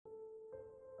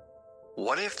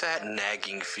What if that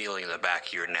nagging feeling in the back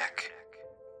of your neck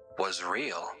was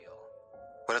real?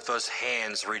 What if those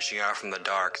hands reaching out from the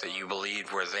dark that you believed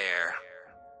were there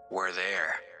were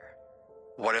there?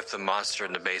 What if the monster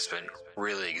in the basement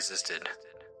really existed?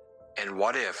 And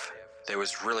what if there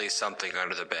was really something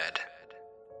under the bed?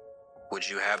 Would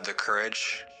you have the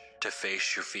courage to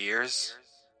face your fears?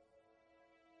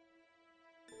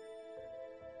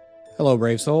 Hello,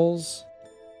 brave souls,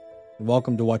 and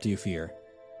welcome to What Do You Fear?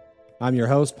 I'm your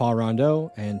host, Paul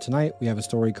Rondeau, and tonight we have a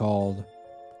story called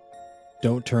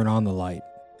Don't Turn on the Light.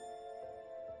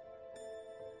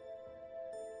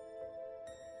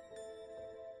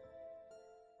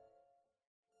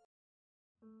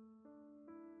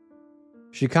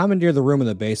 She commandeered the room in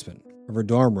the basement of her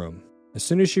dorm room as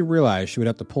soon as she realized she would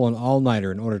have to pull an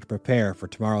all-nighter in order to prepare for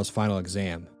tomorrow's final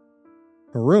exam.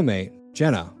 Her roommate,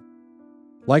 Jenna,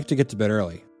 liked to get to bed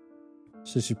early,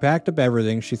 so she packed up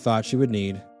everything she thought she would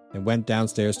need and went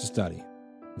downstairs to study,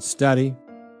 and study,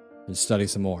 and study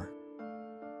some more.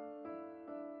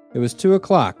 It was 2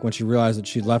 o'clock when she realized that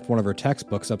she'd left one of her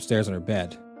textbooks upstairs in her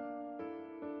bed.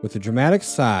 With a dramatic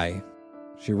sigh,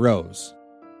 she rose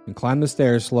and climbed the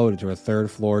stairs slowly to her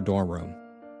third-floor dorm room.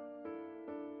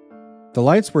 The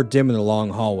lights were dim in the long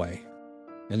hallway,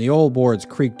 and the old boards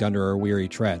creaked under her weary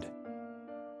tread.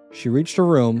 She reached her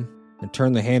room and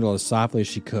turned the handle as softly as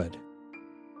she could,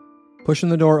 pushing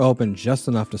the door open just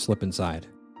enough to slip inside,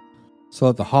 so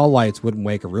that the hall lights wouldn't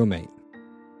wake her roommate.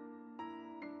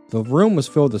 The room was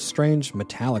filled with a strange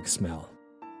metallic smell.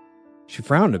 She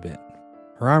frowned a bit,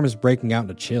 her arms breaking out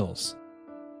into chills.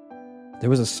 There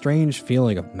was a strange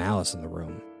feeling of malice in the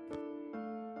room,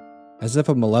 as if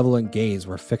a malevolent gaze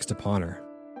were fixed upon her.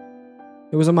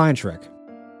 It was a mind trick.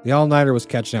 The all-nighter was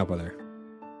catching up with her.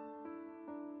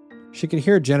 She could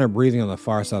hear Jenna breathing on the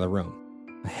far side of the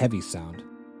room, a heavy sound,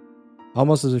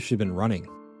 almost as if she'd been running.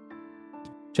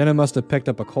 Jenna must have picked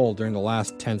up a cold during the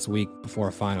last tense week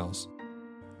before finals.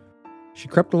 She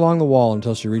crept along the wall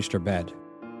until she reached her bed,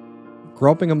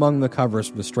 groping among the covers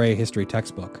for the stray history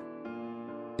textbook.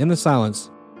 In the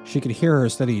silence, she could hear her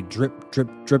steady drip, drip,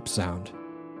 drip sound.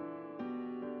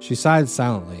 She sighed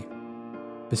silently.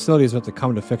 Facility was about to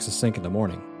come to fix the sink in the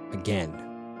morning, again.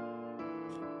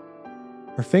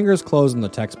 Her fingers closed on the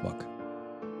textbook.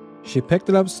 She picked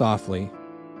it up softly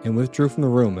and withdrew from the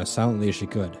room as silently as she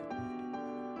could.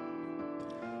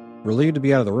 Relieved to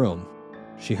be out of the room,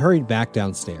 she hurried back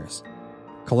downstairs,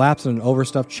 collapsed in an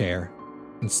overstuffed chair,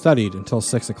 and studied until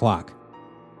 6 o'clock.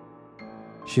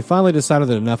 She finally decided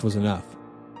that enough was enough.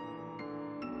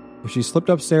 If she slipped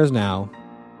upstairs now,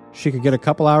 she could get a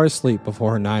couple hours sleep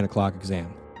before her 9 o'clock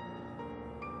exam.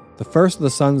 The first of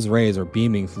the sun's rays were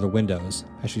beaming through the windows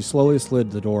as she slowly slid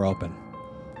the door open,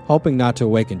 hoping not to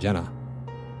awaken Jenna.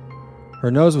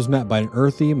 Her nose was met by an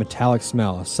earthy, metallic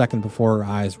smell a second before her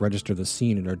eyes registered the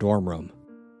scene in her dorm room.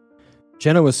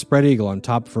 Jenna was spread eagle on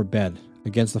top of her bed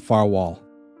against the far wall,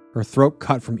 her throat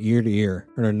cut from ear to ear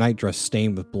and her nightdress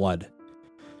stained with blood.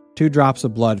 2 drops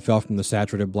of blood fell from the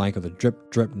saturated blanket with a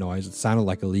drip-drip noise that sounded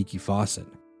like a leaky faucet.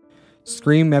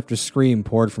 Scream after scream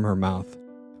poured from her mouth,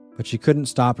 but she couldn't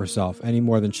stop herself any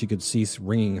more than she could cease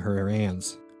wringing her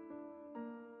hands.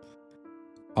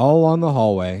 All along the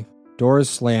hallway, doors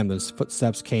slammed as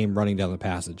footsteps came running down the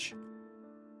passage.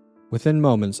 Within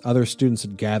moments, other students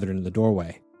had gathered in the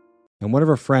doorway, and one of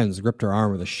her friends gripped her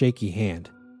arm with a shaky hand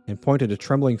and pointed a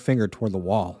trembling finger toward the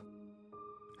wall.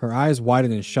 Her eyes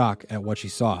widened in shock at what she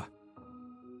saw.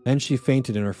 Then she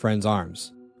fainted in her friend's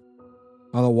arms.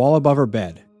 On the wall above her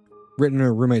bed, written in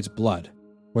her roommate's blood,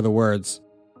 were the words,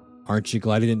 "Aren't you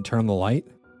glad he didn't turn on the light?"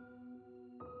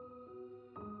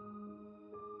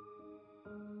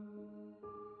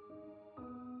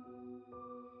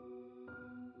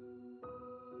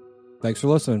 Thanks for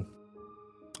listening.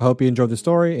 I hope you enjoyed the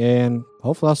story, and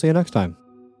hopefully I'll see you next time.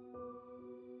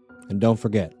 And don't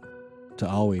forget to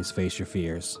always face your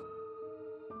fears.